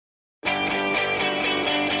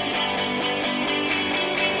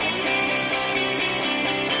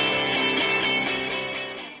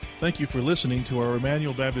Thank you for listening to our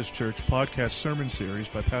Emmanuel Baptist Church podcast sermon series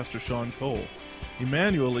by Pastor Sean Cole.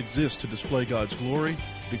 Emmanuel exists to display God's glory,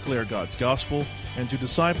 declare God's gospel, and to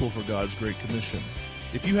disciple for God's Great Commission.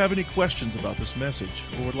 If you have any questions about this message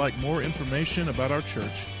or would like more information about our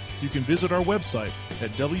church, you can visit our website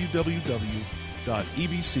at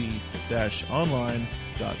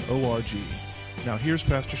www.ebc-online.org. Now here's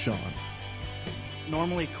Pastor Sean.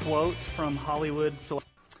 Normally quote from Hollywood,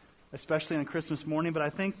 especially on Christmas morning, but I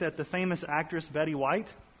think that the famous actress Betty White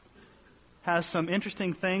has some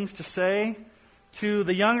interesting things to say to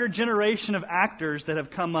the younger generation of actors that have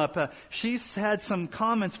come up. She's had some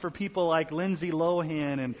comments for people like Lindsay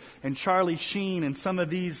Lohan and Charlie Sheen and some of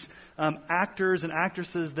these actors and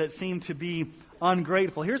actresses that seem to be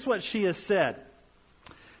ungrateful. Here's what she has said.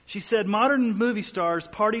 She said, modern movie stars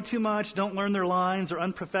party too much, don't learn their lines, are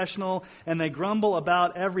unprofessional, and they grumble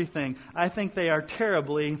about everything. I think they are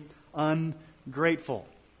terribly ungrateful.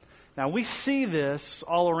 Now, we see this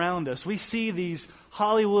all around us. We see these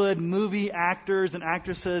Hollywood movie actors and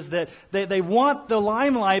actresses that they want the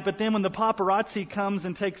limelight, but then when the paparazzi comes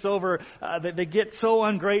and takes over, they get so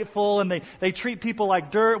ungrateful and they treat people like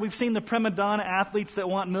dirt. We've seen the prima donna athletes that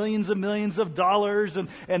want millions of dollars and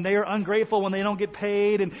they are ungrateful when they don't get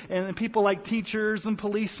paid, and people like teachers and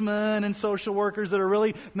policemen and social workers that are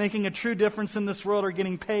really making a true difference in this world are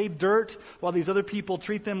getting paid dirt while these other people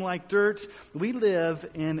treat them like dirt. We live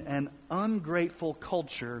in an ungrateful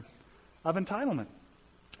culture of entitlement,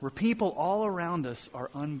 where people all around us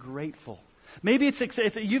are ungrateful. Maybe it's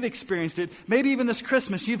you've experienced it. Maybe even this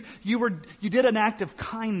Christmas, you did an act of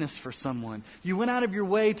kindness for someone. You went out of your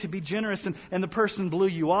way to be generous, and the person blew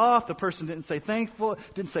you off. The person didn't say thank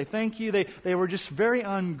you. They were just very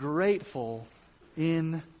ungrateful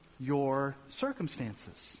in your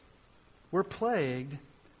circumstances. We're plagued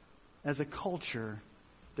as a culture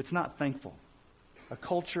that's not thankful, a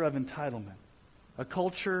culture of entitlement, a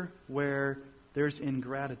culture where there's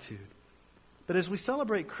ingratitude. But as we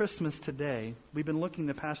celebrate Christmas today, we've been looking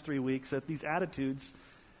the past 3 weeks at these attitudes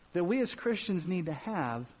that we as Christians need to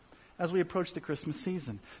have as we approach the Christmas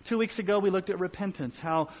season. 2 weeks ago, we looked at repentance,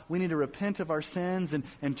 how we need to repent of our sins and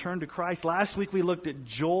turn to Christ. Last week, we looked at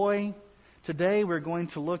joy. Today, we're going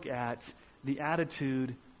to look at the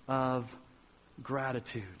attitude of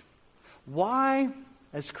gratitude. Why,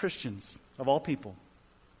 as Christians, of all people,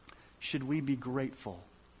 should we be grateful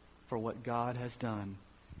for what God has done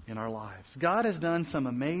in our lives? God has done some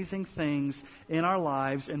amazing things in our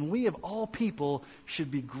lives, and we of all people should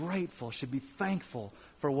be grateful, should be thankful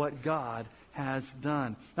for what God has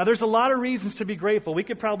done. Now, there's a lot of reasons to be grateful. We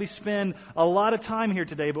could probably spend a lot of time here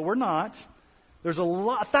today, but we're not. There's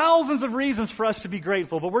thousands of reasons for us to be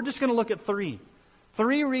grateful, but we're just going to look at three.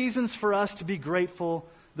 3 reasons for us to be grateful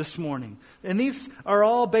this morning. And these are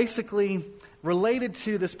all basically related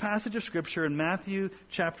to this passage of Scripture in Matthew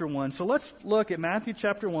chapter 1. So let's look at Matthew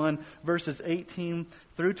chapter 1, verses 18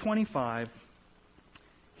 through 25.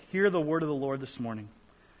 Hear the word of the Lord this morning.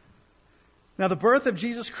 Now the birth of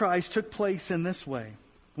Jesus Christ took place in this way.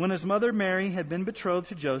 When his mother Mary had been betrothed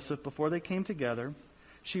to Joseph before they came together,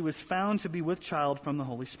 she was found to be with child from the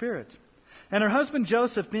Holy Spirit. And her husband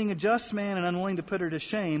Joseph, being a just man and unwilling to put her to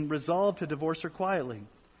shame, resolved to divorce her quietly.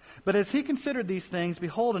 But as he considered these things,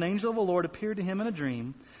 behold, an angel of the Lord appeared to him in a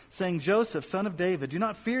dream, saying, Joseph, son of David, do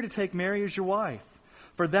not fear to take Mary as your wife,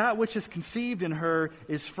 for that which is conceived in her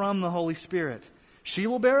is from the Holy Spirit. She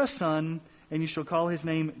will bear a son, and you shall call his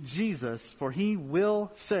name Jesus, for he will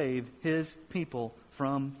save his people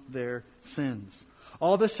from their sins.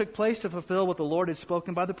 All this took place to fulfill what the Lord had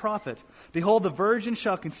spoken by the prophet. Behold, the virgin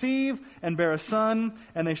shall conceive and bear a son,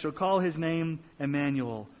 and they shall call his name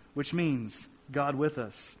Emmanuel, which means God with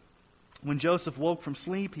us. When Joseph woke from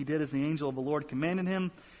sleep, he did as the angel of the Lord commanded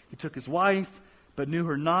him. He took his wife, but knew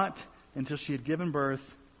her not until she had given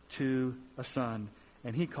birth to a son,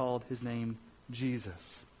 and he called his name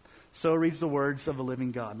Jesus. So reads the words of the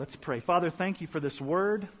living God. Let's pray. Father, thank you for this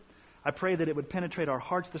word. I pray that it would penetrate our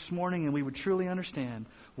hearts this morning and we would truly understand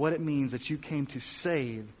what it means that you came to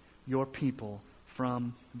save your people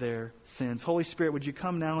from their sins. Holy Spirit, would you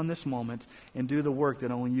come now in this moment and do the work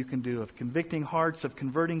that only you can do, of convicting hearts, of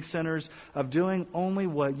converting sinners, of doing only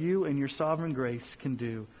what you and your sovereign grace can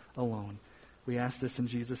do alone. We ask this in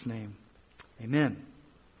Jesus' name. Amen.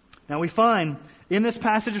 Now we find in this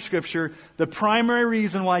passage of Scripture the primary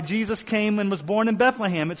reason why Jesus came and was born in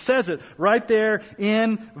Bethlehem. It says it right there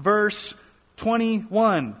in verse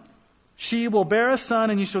 21. She will bear a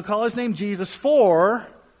son, and you shall call his name Jesus, for,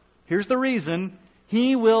 here's the reason,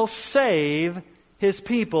 he will save His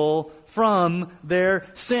people from their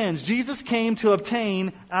sins. Jesus came to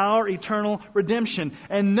obtain our eternal redemption.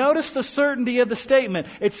 And notice the certainty of the statement.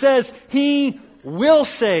 It says, He will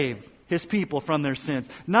save His people from their sins.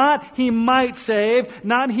 Not He might save,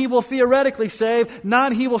 not He will theoretically save,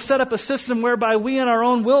 not He will set up a system whereby we in our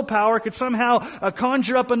own willpower could somehow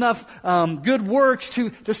conjure up enough good works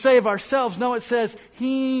to save ourselves. No, it says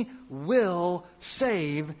He will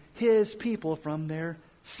save His people from their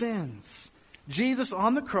sins. Jesus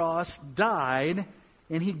on the cross died,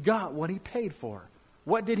 and He got what He paid for.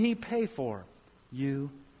 What did He pay for? You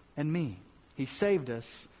and me. He saved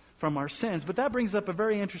us from our sins. But that brings up a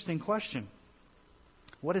very interesting question.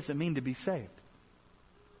 What does it mean to be saved?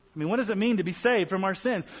 I mean, what does it mean to be saved from our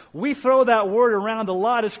sins? We throw that word around a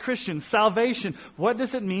lot as Christians, salvation. What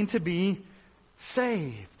does it mean to be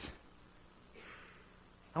saved?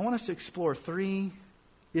 I want us to explore 3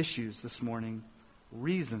 issues this morning,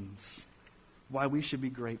 reasons why we should be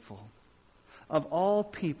grateful. Of all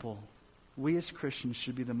people, we as Christians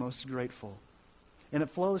should be the most grateful. And it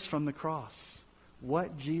flows from the cross.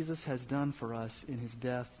 What Jesus has done for us in His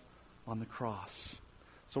death on the cross.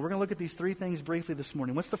 So we're going to look at these 3 things briefly this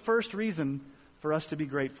morning. What's the first reason for us to be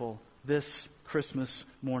grateful this Christmas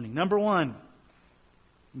morning? Number 1,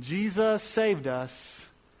 Jesus saved us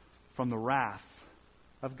from the wrath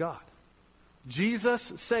of God.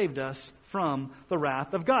 Jesus saved us from the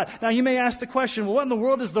wrath of God. Now you may ask the question, well, what in the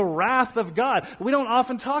world is the wrath of God? We don't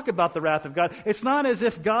often talk about the wrath of God. It's not as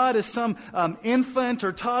if God is some infant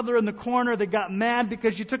or toddler in the corner that got mad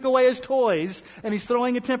because you took away his toys and he's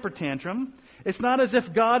throwing a temper tantrum. It's not as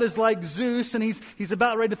if God is like Zeus and he's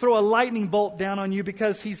about ready to throw a lightning bolt down on you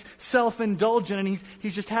because he's self-indulgent and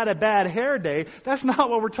he's just had a bad hair day. That's not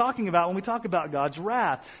what we're talking about when we talk about God's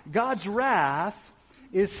wrath. God's wrath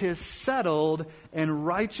is His settled and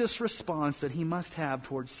righteous response that He must have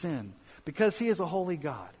towards sin. Because He is a holy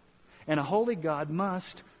God. And a holy God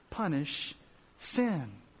must punish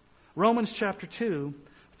sin. Romans chapter 2,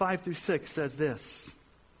 5-6 says this.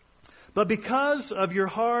 But because of your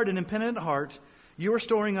hard and impenitent heart, you are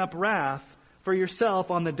storing up wrath for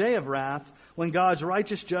yourself on the day of wrath, when God's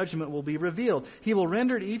righteous judgment will be revealed. He will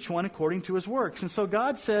render to each one according to his works. And so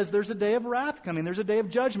God says there's a day of wrath coming. There's a day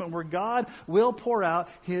of judgment where God will pour out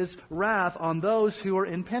His wrath on those who are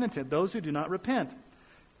impenitent, those who do not repent.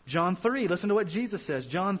 John 3, listen to what Jesus says.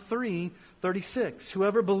 John 3:36.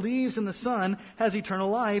 Whoever believes in the Son has eternal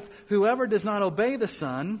life. Whoever does not obey the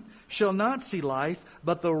Son shall not see life,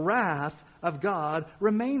 but the wrath of God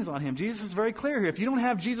remains on him. Jesus is very clear here. If you don't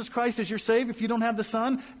have Jesus Christ as your Savior, if you don't have the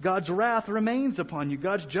Son, God's wrath remains upon you.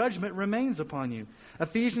 God's judgment remains upon you.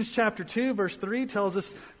 Ephesians chapter 2, verse 3 tells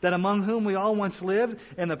us that among whom we all once lived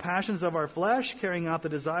in the passions of our flesh, carrying out the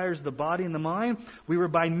desires of the body and the mind, we were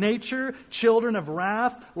by nature children of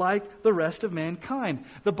wrath like the rest of mankind.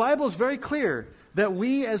 The Bible is very clear that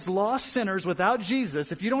we as lost sinners without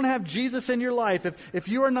Jesus, if you don't have Jesus in your life, if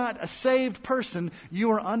you are not a saved person,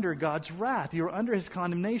 you are under God's wrath. You are under His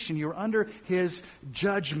condemnation. You are under His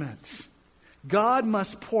judgment. God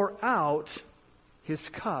must pour out His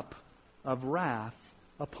cup of wrath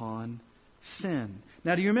upon sin.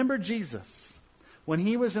 Now, do you remember Jesus? When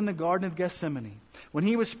He was in the Garden of Gethsemane, when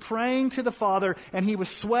He was praying to the Father and He was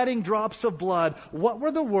sweating drops of blood, what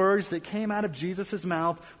were the words that came out of Jesus'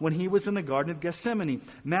 mouth when He was in the Garden of Gethsemane?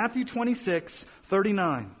 Matthew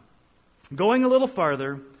 26:39. Going a little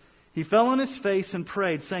farther, He fell on His face and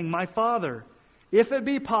prayed, saying, My Father, if it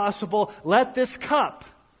be possible, let this cup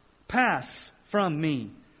pass from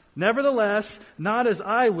me. Nevertheless, not as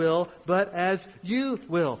I will, but as you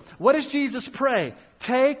will. What does Jesus pray?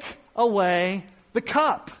 Take away the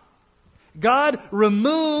cup. God,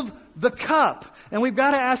 remove the cup. And we've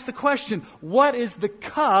got to ask the question, what is the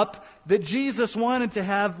cup that Jesus wanted to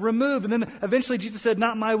have removed? And then eventually Jesus said,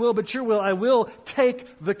 not my will, but your will. I will take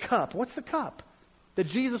the cup. What's the cup that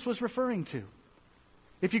Jesus was referring to?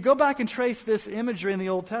 If you go back and trace this imagery in the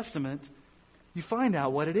Old Testament, you find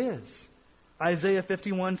out what it is. Isaiah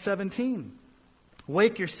 51:17.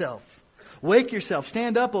 Wake yourself. Wake yourself.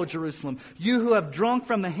 Stand up, O Jerusalem. You who have drunk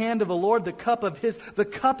from the hand of the Lord the cup of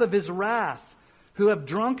his wrath. Who have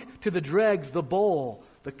drunk to the dregs the bowl,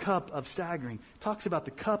 the cup of staggering. Talks about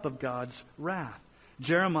the cup of God's wrath.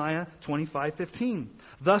 Jeremiah 25:15.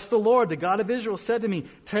 Thus the Lord, the God of Israel, said to me,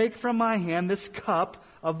 Take from my hand this cup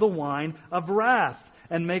of the wine of wrath,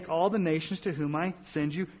 and make all the nations to whom I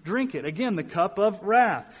send you drink it. Again, the cup of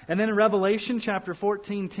wrath. And then in Revelation chapter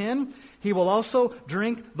 14:10, He will also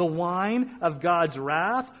drink the wine of God's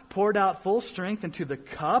wrath, poured out full strength into the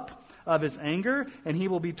cup of his anger, and he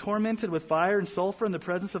will be tormented with fire and sulfur in the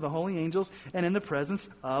presence of the holy angels and in the presence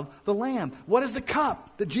of the Lamb. What is the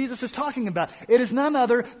cup that Jesus is talking about? It is none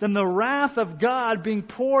other than the wrath of God being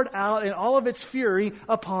poured out in all of its fury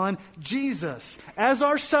upon Jesus. As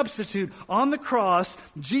our substitute on the cross,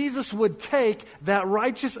 Jesus would take that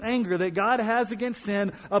righteous anger that God has against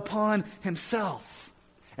sin upon himself.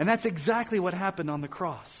 And that's exactly what happened on the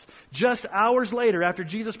cross. Just hours later, after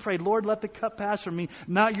Jesus prayed, Lord, let the cup pass from me.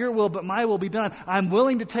 Not your will, but my will be done. I'm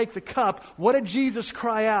willing to take the cup. What did Jesus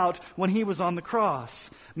cry out when he was on the cross?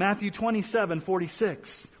 Matthew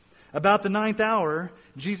 27:46. About the 9th hour,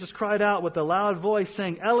 Jesus cried out with a loud voice,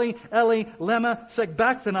 saying, Eli, Eli, lema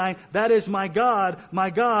sabachthani. That is, my God,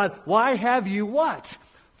 why have you what?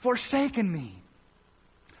 Forsaken me.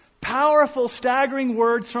 Powerful, staggering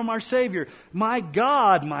words from our Savior. My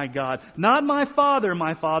God, not my Father,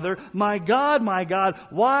 my God,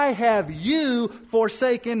 why have you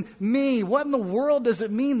forsaken me? What in the world does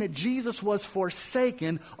it mean that Jesus was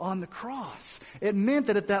forsaken on the cross? It meant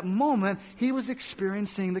that at that moment, he was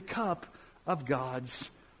experiencing the cup of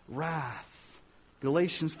God's wrath.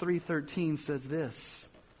 Galatians 3:13 says this,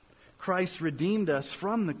 Christ redeemed us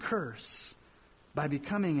from the curse by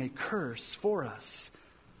becoming a curse for us.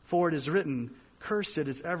 For it is written, cursed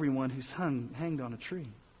is everyone who's hanged on a tree.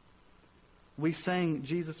 We sang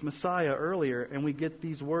Jesus Messiah earlier, and we get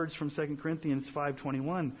these words from 2 Corinthians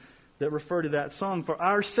 5:21 that refer to that song. For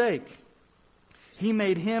our sake, he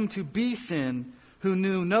made him to be sin who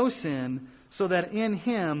knew no sin, so that in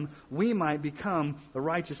him we might become the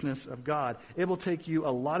righteousness of God. It will take you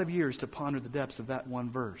a lot of years to ponder the depths of that one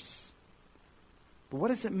verse. But what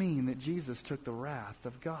does it mean that Jesus took the wrath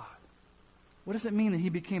of God? What does it mean that he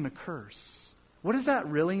became a curse? What does that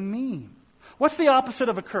really mean? What's the opposite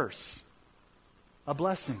of a curse? A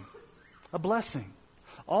blessing. A blessing.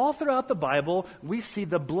 All throughout the Bible, we see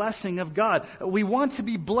the blessing of God. We want to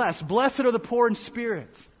be blessed. Blessed are the poor in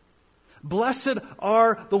spirit. Blessed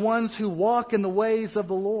are the ones who walk in the ways of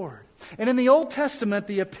the Lord. And in the Old Testament,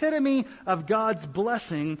 the epitome of God's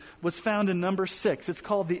blessing was found in number 6. It's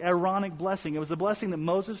called the Aaronic blessing. It was a blessing that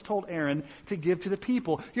Moses told Aaron to give to the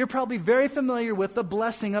people. You're probably very familiar with the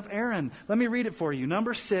blessing of Aaron. Let me read it for you.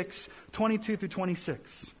 Number 6, 22 through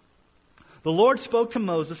 26. The Lord spoke to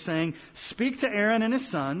Moses, saying, Speak to Aaron and his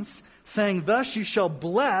sons, saying, Thus you shall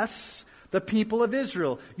bless the people of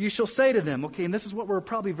Israel. You shall say to them, okay, and this is what we're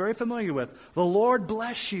probably very familiar with. The Lord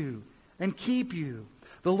bless you and keep you.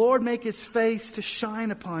 The Lord make his face to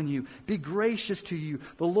shine upon you, be gracious to you.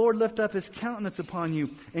 The Lord lift up his countenance upon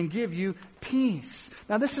you and give you peace.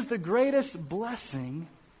 Now this is the greatest blessing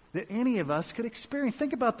that any of us could experience.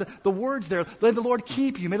 Think about the words there. May the Lord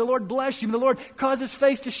keep you. May the Lord bless you. May the Lord cause his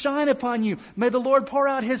face to shine upon you. May the Lord pour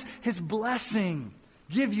out his blessing,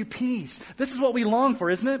 give you peace. This is what we long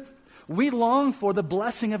for, isn't it? We long for the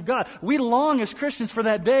blessing of God. We long as Christians for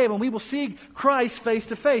that day when we will see Christ face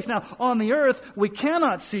to face. Now, on the earth, we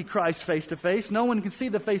cannot see Christ face to face. No one can see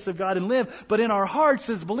the face of God and live. But in our hearts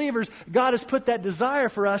as believers, God has put that desire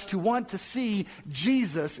for us to want to see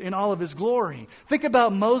Jesus in all of his glory. Think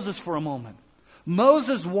about Moses for a moment.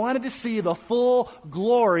 Moses wanted to see the full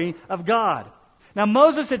glory of God. Now,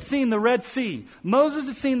 Moses had seen the Red Sea. Moses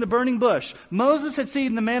had seen the burning bush. Moses had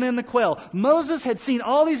seen the manna and the quail. Moses had seen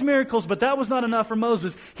all these miracles, but that was not enough for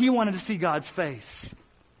Moses. He wanted to see God's face.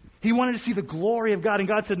 He wanted to see the glory of God. And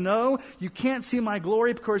God said, no, you can't see my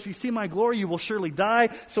glory, because if you see my glory, you will surely die.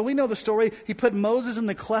 So we know the story. He put Moses in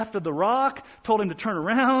the cleft of the rock, told him to turn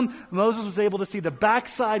around. Moses was able to see the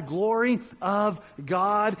backside glory of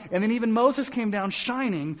God. And then even Moses came down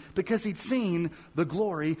shining because he'd seen the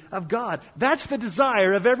glory of God. That's the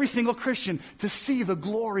desire of every single Christian, to see the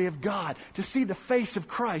glory of God, to see the face of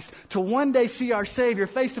Christ, to one day see our Savior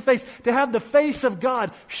face to face, to have the face of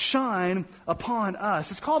God shine upon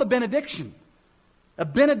us. It's called a benediction. A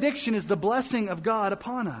benediction is the blessing of God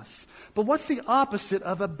upon us. But what's the opposite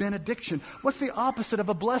of a benediction? What's the opposite of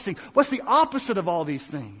a blessing? What's the opposite of all these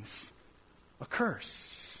things? A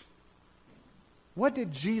curse. What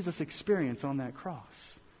did Jesus experience on that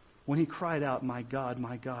cross when he cried out, my God,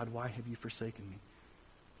 why have you forsaken me?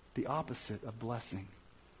 The opposite of blessing.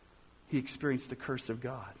 He experienced the curse of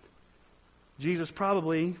God. Jesus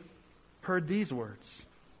probably heard these words.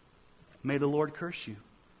 May the Lord curse you.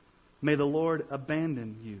 May the Lord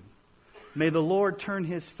abandon you. May the Lord turn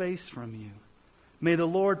his face from you. May the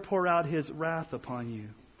Lord pour out his wrath upon you.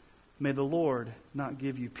 May the Lord not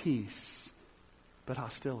give you peace, but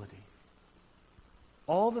hostility.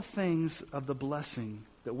 All the things of the blessing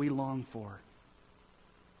that we long for,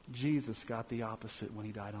 Jesus got the opposite when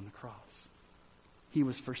he died on the cross. He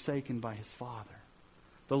was forsaken by his Father.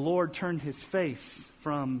 The Lord turned his face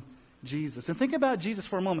from Jesus. And think about Jesus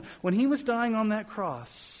for a moment. When he was dying on that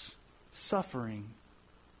cross, suffering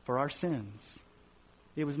for our sins,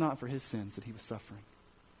 it was not for his sins that he was suffering.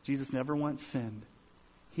 Jesus never once sinned.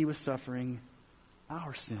 He was suffering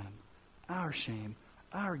our sin, our shame,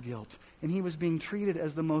 our guilt. And he was being treated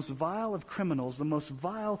as the most vile of criminals, the most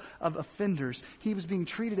vile of offenders. He was being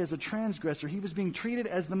treated as a transgressor. He was being treated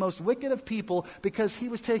as the most wicked of people because he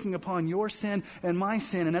was taking upon your sin and my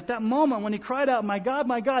sin. And at that moment when he cried out, my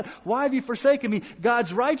God, why have you forsaken me?"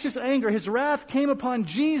 God's righteous anger, his wrath came upon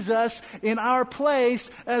Jesus in our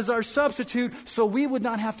place as our substitute so we would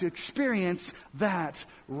not have to experience that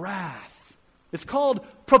wrath. It's called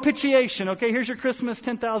propitiation. Okay, here's your Christmas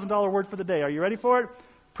 $10,000 word for the day. Are you ready for it?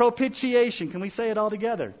 Propitiation. Can we say it all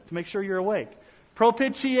together to make sure you're awake?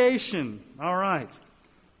 Propitiation. All right.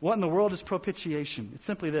 What in the world is propitiation? It's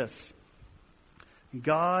simply this.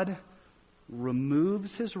 God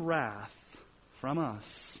removes his wrath from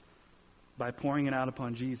us by pouring it out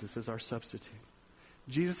upon Jesus as our substitute.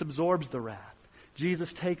 Jesus absorbs the wrath.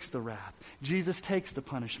 Jesus takes the wrath. Jesus takes the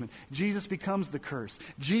punishment. Jesus becomes the curse.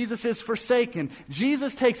 Jesus is forsaken.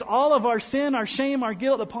 Jesus takes all of our sin, our shame, our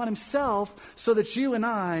guilt upon himself so that you and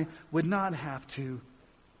I would not have to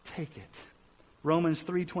take it. Romans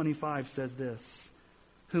 3:25 says this,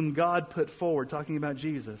 "Whom God put forward," talking about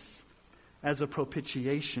Jesus, "as a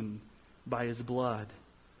propitiation by his blood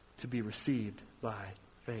to be received by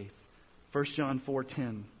faith." 1 John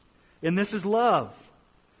 4:10, "And this is love.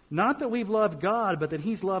 Not that we've loved God, but that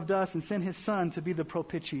he's loved us and sent his Son to be the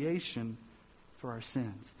propitiation for our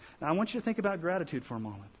sins." Now, I want you to think about gratitude for a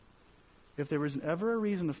moment. If there was ever a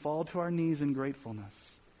reason to fall to our knees in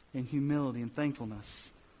gratefulness, in humility and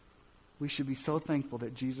thankfulness, we should be so thankful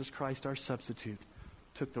that Jesus Christ, our substitute,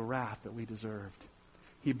 took the wrath that we deserved.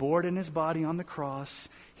 He bore it in his body on the cross.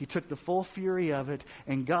 He took the full fury of it,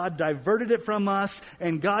 and God diverted it from us.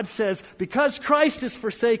 And God says, because Christ is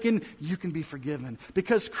forsaken, you can be forgiven.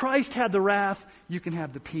 Because Christ had the wrath, you can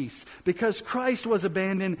have the peace. Because Christ was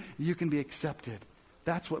abandoned, you can be accepted.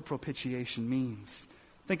 That's what propitiation means.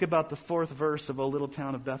 Think about the 4th verse of O Little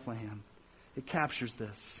Town of Bethlehem. It captures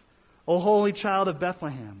this. "O Holy Child of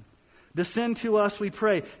Bethlehem, descend to us, we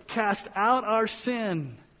pray. Cast out our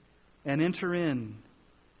sin and enter in.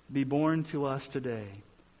 Be born to us today.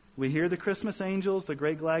 We hear the Christmas angels, the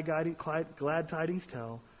great glad tidings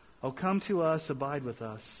tell. Oh, come to us, abide with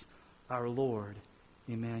us, our Lord,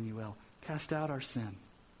 Emmanuel." Cast out our sin.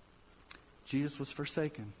 Jesus was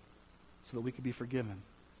forsaken so that we could be forgiven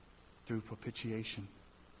through propitiation.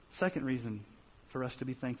 Second reason for us to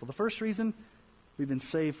be thankful. The first reason, we've been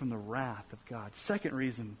saved from the wrath of God. Second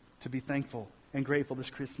reason to be thankful and grateful this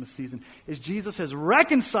Christmas season is Jesus has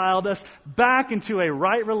reconciled us back into a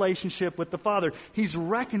right relationship with the Father. He's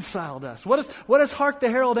reconciled us. What does Hark the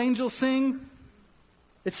Herald Angels sing?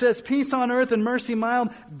 It says, "Peace on earth and mercy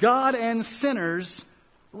mild, God and sinners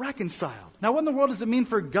reconciled." Now, what in the world does it mean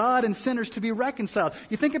for God and sinners to be reconciled?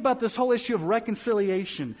 You think about this whole issue of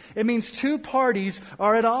reconciliation. It means two parties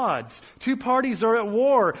are at odds. Two parties are at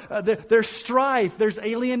war. There's strife. There's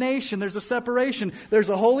alienation. There's a separation. There's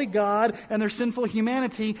a holy God and there's sinful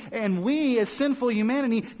humanity. And we, as sinful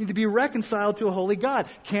humanity, need to be reconciled to a holy God.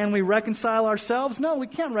 Can we reconcile ourselves? No, we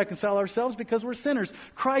can't reconcile ourselves because we're sinners.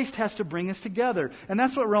 Christ has to bring us together. And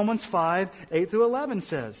that's what Romans 5:8-11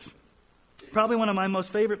 says. Probably one of my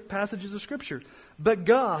most favorite passages of Scripture. "But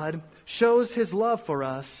God shows his love for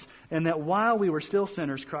us, and that while we were still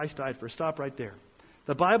sinners, Christ died for us." Stop right there.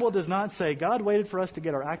 The Bible does not say God waited for us to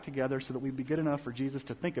get our act together so that we'd be good enough for Jesus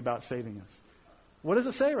to think about saving us. What does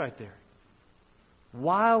it say right there?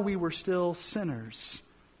 While we were still sinners,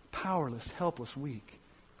 powerless, helpless, weak,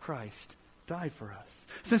 Christ died for us.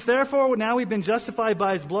 "Since therefore now we've been justified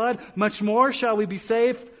by his blood, much more shall we be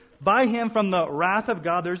saved by him from the wrath of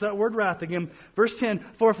God." There's that word wrath again. Verse 10,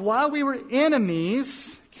 "For if while we were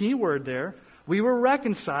enemies," key word there, "we were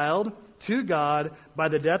reconciled to God by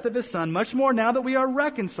the death of his Son, much more now that we are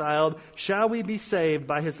reconciled, shall we be saved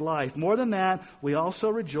by his life. More than that, we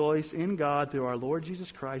also rejoice in God through our Lord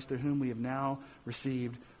Jesus Christ, through whom we have now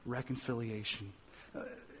received reconciliation."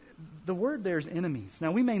 The word there is enemies.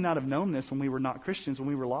 Now, we may not have known this when we were not Christians, when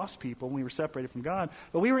we were lost people, when we were separated from God,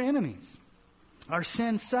 but we were enemies. Our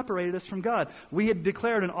sin separated us from God. We had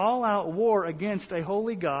declared an all-out war against a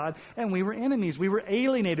holy God, and we were enemies. We were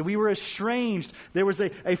alienated. We were estranged. There was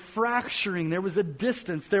a fracturing. There was a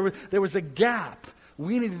distance. There was a gap.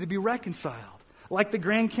 We needed to be reconciled. Like the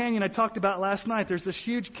Grand Canyon I talked about last night, there's this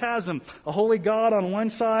huge chasm. A holy God on one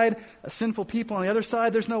side, a sinful people on the other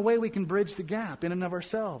side. There's no way we can bridge the gap in and of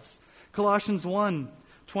ourselves. Colossians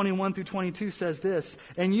 1:21-22 says this,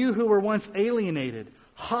 "And you who were once alienated,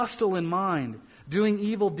 hostile in mind, doing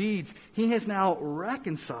evil deeds, he has now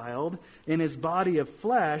reconciled in his body of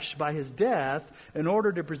flesh by his death in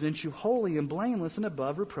order to present you holy and blameless and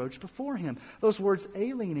above reproach before him. Those words,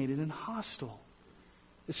 alienated and hostile,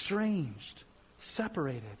 estranged,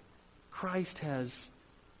 separated. Christ has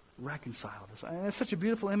reconciled us. And it's such a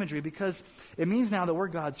beautiful imagery because it means now that we're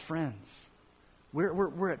God's friends.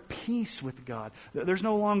 We're at peace with God. There's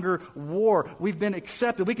no longer war. We've been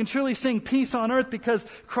accepted. We can truly sing peace on earth because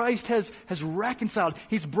Christ has reconciled.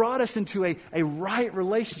 He's brought us into a right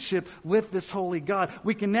relationship with this holy God.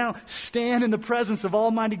 We can now stand in the presence of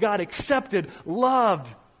Almighty God, accepted,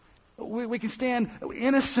 loved. We can stand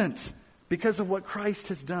innocent because of what Christ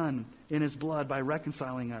has done in his blood by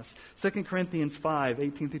reconciling us. 2 Corinthians 5,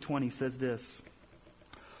 18 through 20 says this.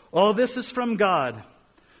 All this is from God,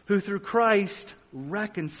 who through Christ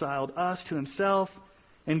reconciled us to himself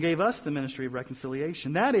and gave us the ministry of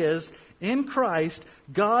reconciliation. That is, in Christ,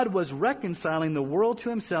 God was reconciling the world to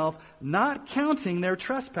himself, not counting their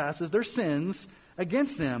trespasses, their sins,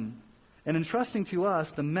 against them, and entrusting to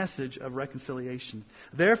us the message of reconciliation.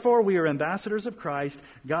 Therefore, we are ambassadors of Christ,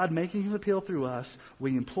 God making his appeal through us.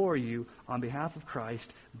 We implore you, on behalf of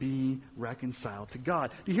Christ, be reconciled to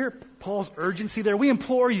God. Do you hear Paul's urgency there? We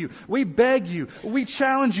implore you, we beg you, we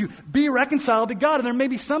challenge you, be reconciled to God. And there may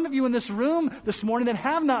be some of you in this room this morning that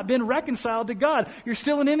have not been reconciled to God. You're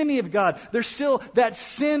still an enemy of God. There's still that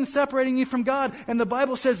sin separating you from God. And the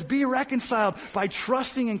Bible says, be reconciled by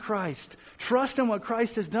trusting in Christ. Trust in what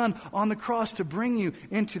Christ has done on the cross to bring you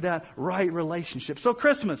into that right relationship. So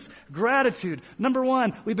Christmas, gratitude. Number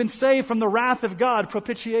one, we've been saved from the wrath of God,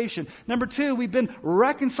 propitiation. Number two, we've been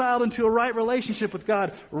reconciled into a right relationship with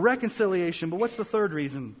God, reconciliation. But what's the third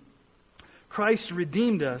reason? Christ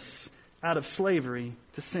redeemed us out of slavery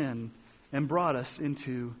to sin and brought us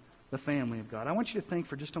into the family of God. I want you to think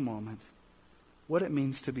for just a moment what it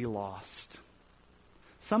means to be lost.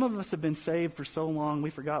 Some of us have been saved for so long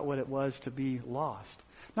we forgot what it was to be lost.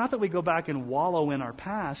 Not that we go back and wallow in our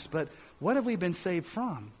past, but what have we been saved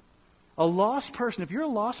from? A lost person. If you're a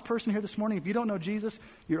lost person here this morning, if you don't know Jesus,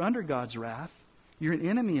 you're under God's wrath. You're an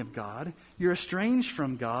enemy of God. You're estranged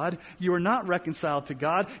from God. You are not reconciled to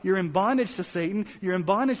God. You're in bondage to Satan. You're in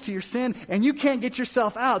bondage to your sin, and you can't get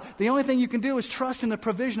yourself out. The only thing you can do is trust in the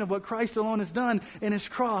provision of what Christ alone has done in his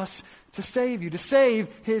cross to save you, to save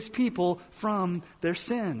his people from their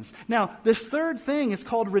sins. Now, this third thing is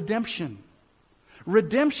called redemption.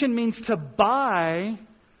 Redemption means to buy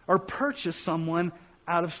or purchase someone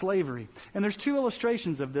out of slavery. And there's two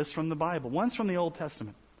illustrations of this from the Bible. One's from the Old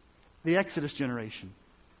Testament, the Exodus generation.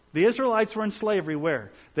 The Israelites were in slavery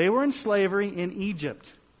where? They were in slavery in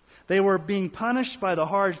Egypt. They were being punished by the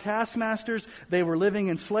hard taskmasters. They were living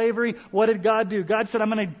in slavery. What did God do? God said, I'm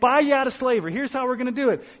going to buy you out of slavery. Here's how we're going to do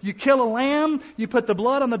it. You kill a lamb. You put the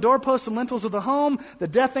blood on the doorposts and lintels of the home. The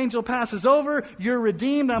death angel passes over. You're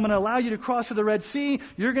redeemed. I'm going to allow you to cross through the Red Sea.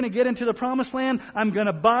 You're going to get into the promised land. I'm going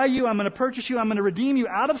to buy you. I'm going to purchase you. I'm going to redeem you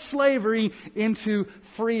out of slavery into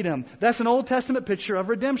freedom. That's an Old Testament picture of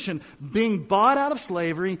redemption. Being bought out of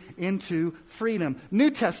slavery into freedom.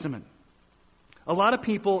 New Testament. A lot of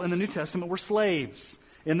people in the New Testament were slaves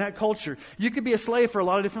in that culture. You could be a slave for a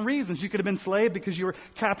lot of different reasons. You could have been a slave because you were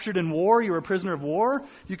captured in war. You were a prisoner of war.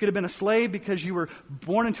 You could have been a slave because you were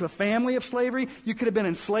born into a family of slavery. You could have been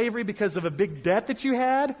in slavery because of a big debt that you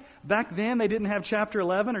had. Back then, they didn't have chapter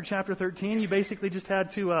 11 or chapter 13. You basically just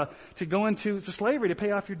had to go into slavery to pay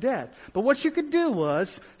off your debt. But what you could do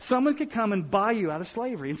was someone could come and buy you out of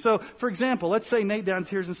slavery. And so, for example, let's say Nate down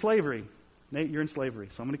here is in slavery. Nate, you're in slavery.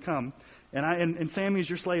 So I'm going to come. And Sammy is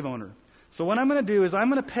your slave owner. So what I'm going to do is I'm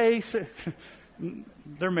going to pay...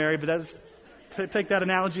 They're married, but take that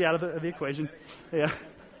analogy out of the equation. Yeah.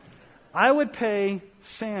 I would pay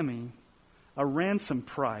Sammy a ransom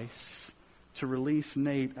price to release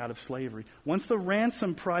Nate out of slavery. Once the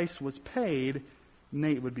ransom price was paid,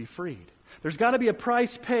 Nate would be freed. There's got to be a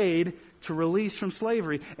price paid to release from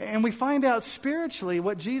slavery. And we find out spiritually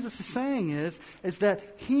what Jesus is saying is that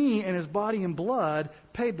he and his body and blood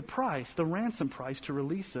paid the price, the ransom price, to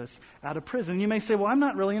release us out of prison. And you may say, well, I'm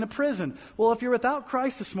not really in a prison. Well, if you're without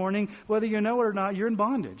Christ this morning, whether you know it or not, you're in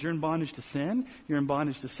bondage. You're in bondage to sin. You're in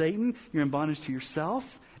bondage to Satan. You're in bondage to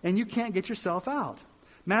yourself. And you can't get yourself out.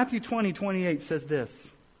 Matthew 20:28 says this,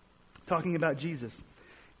 talking about Jesus.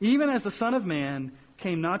 Even as the Son of Man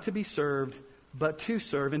came not to be served, but to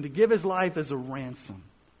serve, and to give his life as a ransom,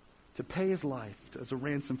 to pay his life as a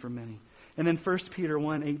ransom for many. And then 1 Peter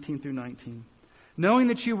 1:18 through 19. Knowing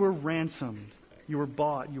that you were ransomed, you were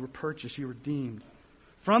bought, you were purchased, you were redeemed,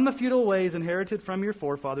 from the feudal ways inherited from your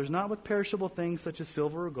forefathers, not with perishable things such as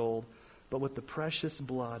silver or gold, but with the precious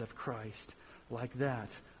blood of Christ, like that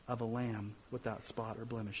of a lamb without spot or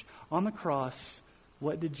blemish. On the cross,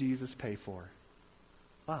 what did Jesus pay for?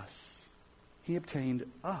 Us. He obtained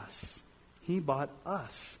us. He bought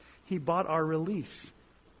us. He bought our release.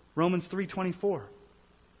 Romans 3:24.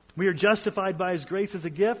 We are justified by His grace as a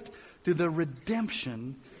gift through the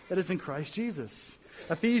redemption that is in Christ Jesus.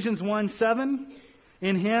 Ephesians 1:7.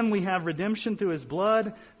 In Him we have redemption through His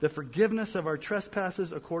blood, the forgiveness of our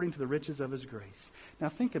trespasses according to the riches of His grace. Now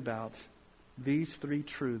think about these three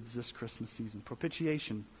truths this Christmas season.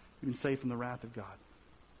 Propitiation, you've been saved from the wrath of God.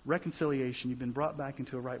 Reconciliation, you've been brought back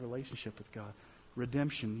into a right relationship with God.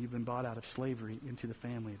 Redemption, you've been bought out of slavery into the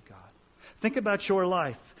family of God. Think about your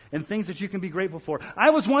life and things that you can be grateful for. I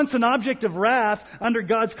was once an object of wrath under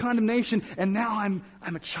God's condemnation, and now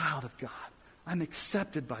I'm a child of God. I'm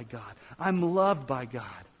accepted by God. I'm loved by God.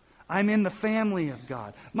 I'm in the family of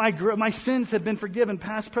God. My sins have been forgiven,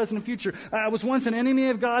 past, present, and future. I was once an enemy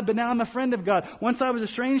of God, but now I'm a friend of God. Once I was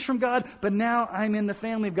estranged from God, but now I'm in the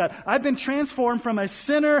family of God. I've been transformed from a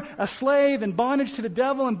sinner, a slave, in bondage to the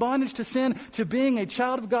devil, and bondage to sin, to being a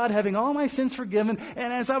child of God, having all my sins forgiven.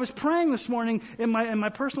 And as I was praying this morning, in my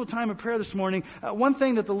personal time of prayer this morning, one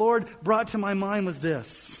thing that the Lord brought to my mind was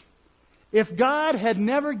this. If God had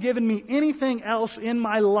never given me anything else in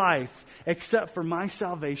my life except for my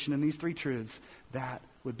salvation and these three truths, that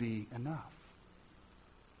would be enough.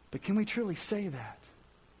 But can we truly say that?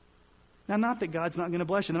 Now, not that God's not going to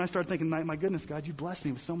bless you. And then I started thinking, my goodness, God, you blessed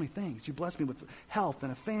me with so many things. You blessed me with health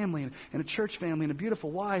and a family and a church family and a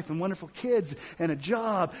beautiful wife and wonderful kids and a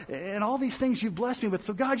job and all these things you've blessed me with.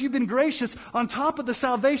 So, God, you've been gracious. On top of the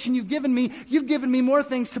salvation you've given me more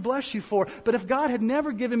things to bless you for. But if God had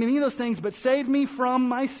never given me any of those things but saved me from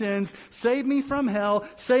my sins, saved me from hell,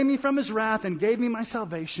 saved me from His wrath, and gave me my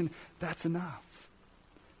salvation, that's enough.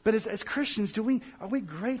 But as Christians, are we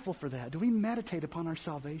grateful for that? Do we meditate upon our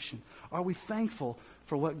salvation? Are we thankful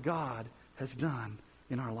for what God has done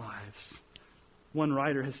in our lives? One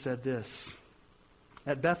writer has said this.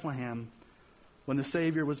 At Bethlehem, when the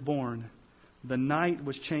Savior was born, the night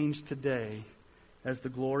was changed to day as the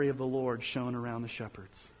glory of the Lord shone around the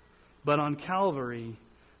shepherds. But on Calvary,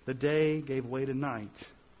 the day gave way to night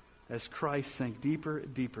as Christ sank deeper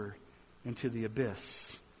and deeper into the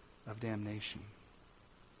abyss of damnation.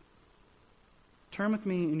 Turn with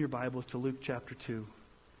me in your Bibles to Luke chapter 2.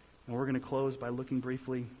 And we're going to close by looking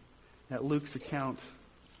briefly at Luke's account,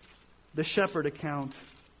 the shepherd account.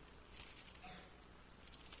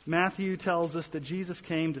 Matthew tells us that Jesus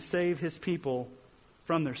came to save His people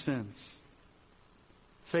from their sins.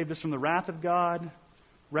 Saved us from the wrath of God,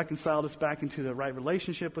 reconciled us back into the right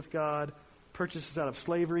relationship with God, purchased us out of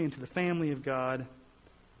slavery into the family of God.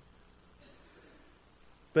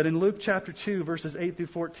 But in Luke chapter 2, verses 8 through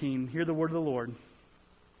 14, hear the word of the Lord.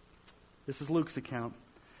 This is Luke's account.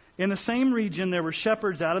 In the same region there were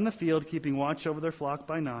shepherds out in the field, keeping watch over their flock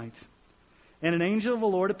by night. And an angel of the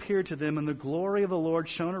Lord appeared to them, and the glory of the Lord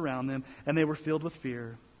shone around them, and they were filled with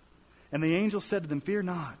fear. And the angel said to them, "Fear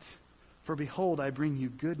not, for behold, I bring you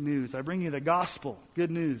good news." I bring you the gospel,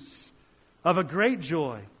 good news, of a great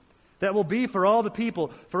joy that will be for all the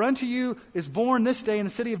people. For unto you is born this day in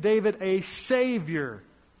the city of David a Savior.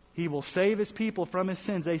 He will save His people from His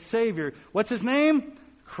sins. A Savior. What's His name?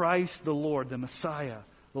 Christ the Lord, the Messiah,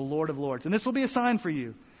 the Lord of Lords. And this will be a sign for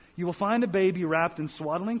you. You will find a baby wrapped in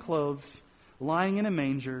swaddling clothes, lying in a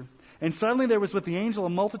manger. And suddenly there was with the angel a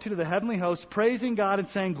multitude of the heavenly hosts, praising God and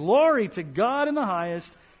saying, "Glory to God in the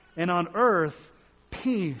highest, and on earth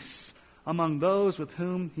peace among those with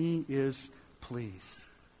whom He is pleased."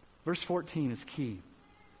 Verse 14 is key.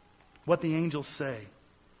 What the angels say.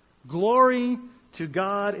 Glory to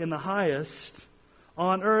God in the highest,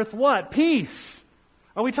 on earth what? Peace.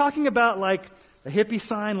 Are we talking about like a hippie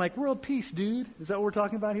sign like world peace, dude? Is that what we're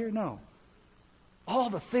talking about here? No. All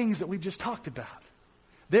the things that we've just talked about.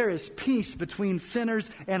 There is peace between sinners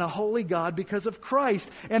and a holy God because of Christ.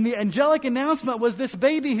 And the angelic announcement was this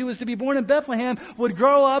baby who was to be born in Bethlehem would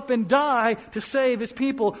grow up and die to save His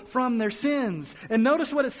people from their sins. And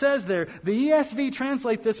notice what it says there. The ESV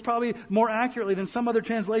translate this probably more accurately than some other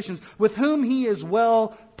translations. With whom He is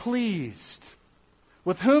well pleased.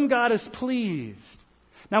 With whom God is pleased.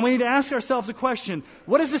 Now we need to ask ourselves a question.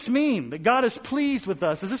 What does this mean, that God is pleased with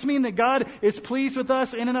us? Does this mean that God is pleased with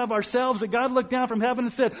us in and of ourselves? That God looked down from heaven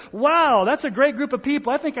and said, "Wow, that's a great group of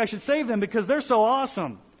people. I think I should save them because they're so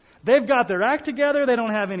awesome. They've got their act together. They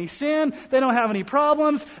don't have any sin. They don't have any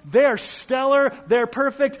problems. They're stellar. They're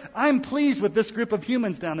perfect. I'm pleased with this group of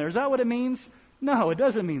humans down there." Is that what it means? No, it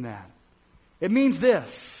doesn't mean that. It means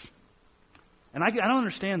this. And I don't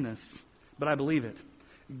understand this, but I believe it.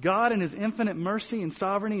 God in His infinite mercy and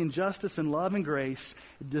sovereignty and justice and love and grace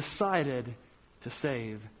decided to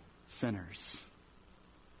save sinners.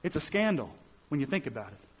 It's a scandal when you think about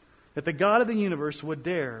it, that the God of the universe would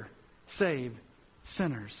dare save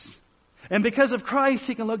sinners. And because of Christ,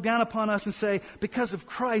 He can look down upon us and say, because of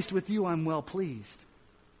Christ, with you I'm well pleased.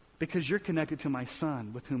 Because you're connected to my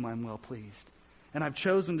Son, with whom I'm well pleased. And I've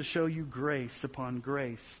chosen to show you grace upon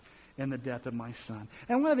grace in the death of my Son.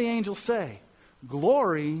 And what do the angels say?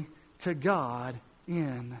 Glory to God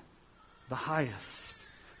in the highest.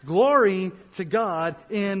 Glory to God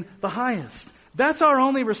in the highest. That's our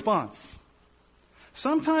only response.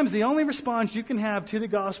 Sometimes the only response you can have to the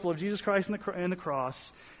gospel of Jesus Christ and the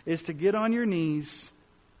cross is to get on your knees,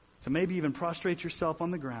 to maybe even prostrate yourself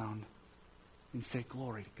on the ground and say,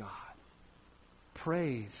 glory to God.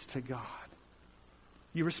 Praise to God.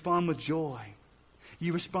 You respond with joy.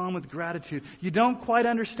 You respond with gratitude. You don't quite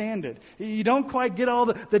understand it. You don't quite get all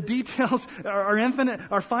the details.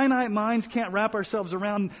 Our finite minds can't wrap ourselves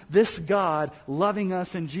around this God loving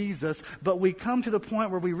us in Jesus. But we come to the point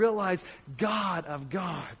where we realize God of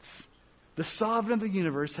gods, the sovereign of the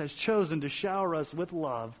universe, has chosen to shower us with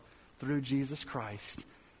love through Jesus Christ.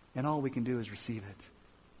 And all we can do is receive it.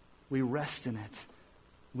 We rest in it.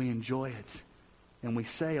 We enjoy it. And we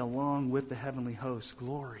say along with the heavenly host,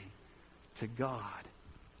 glory to God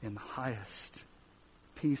in the highest,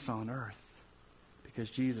 peace on earth, because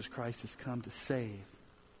Jesus Christ has come to save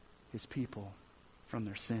His people from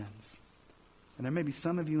their sins. And there may be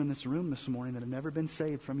some of you in this room this morning that have never been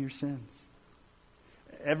saved from your sins.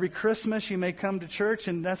 Every Christmas you may come to church,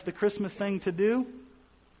 and that's the Christmas thing to do.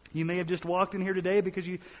 You may have just walked in here today because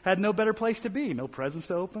you had no better place to be, no presents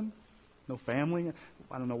to open, no family.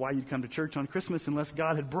 I don't know why you'd come to church on Christmas unless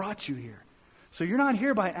God had brought you here. So you're not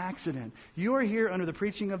here by accident. You are here under the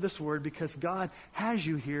preaching of this word because God has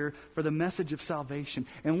you here for the message of salvation.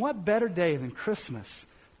 And what better day than Christmas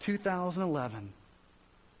 2011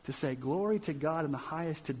 to say, glory to God in the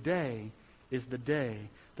highest. Today is the day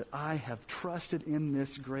that I have trusted in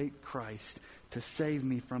this great Christ to save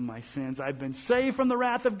me from my sins. I've been saved from the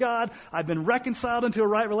wrath of God. I've been reconciled into a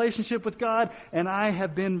right relationship with God. And I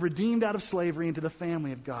have been redeemed out of slavery into the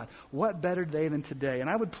family of God. What better day than today? And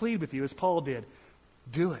I would plead with you, as Paul did,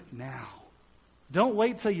 do it now. Don't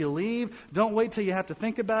wait till you leave. Don't wait till you have to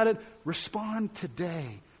think about it. Respond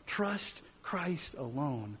today. Trust Christ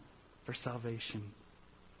alone for salvation.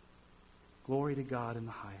 Glory to God in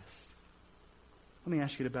the highest. Let me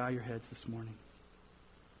ask you to bow your heads this morning.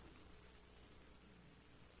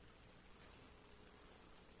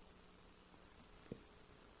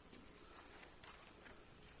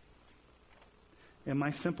 And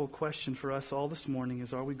my simple question for us all this morning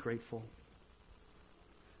is, are we grateful?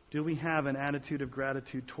 Do we have an attitude of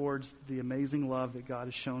gratitude towards the amazing love that God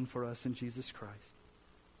has shown for us in Jesus Christ?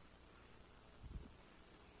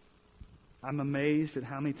 I'm amazed at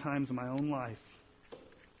how many times in my own life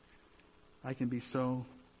I can be so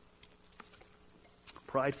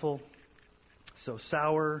prideful, so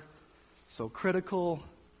sour, so critical,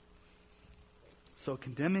 so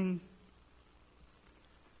condemning,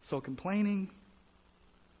 so complaining.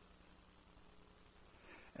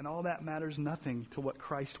 And all that matters nothing to what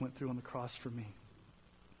Christ went through on the cross for me.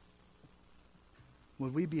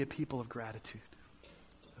 Would we be a people of gratitude,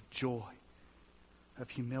 of joy, of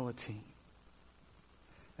humility,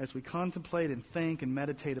 as we contemplate and think and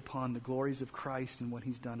meditate upon the glories of Christ and what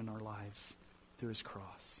He's done in our lives through His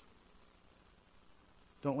cross?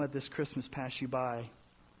 Don't let this Christmas pass you by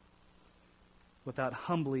without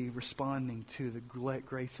humbly responding to the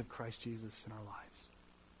grace of Christ Jesus in our lives.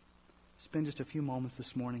 Spend just a few moments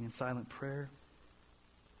this morning in silent prayer.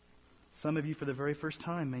 Some of you, for the very first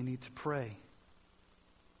time, may need to pray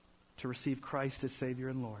to receive Christ as Savior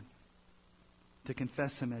and Lord, to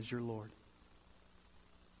confess Him as your Lord,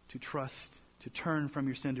 to trust, to turn from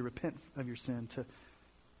your sin, to repent of your sin,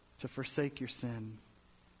 to forsake your sin,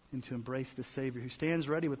 and to embrace the Savior who stands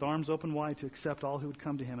ready with arms open wide to accept all who would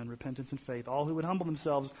come to Him in repentance and faith. All who would humble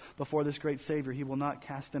themselves before this great Savior, He will not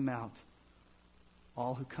cast them out.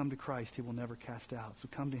 All who come to Christ, He will never cast out. So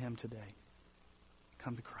come to Him today.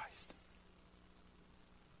 Come to Christ.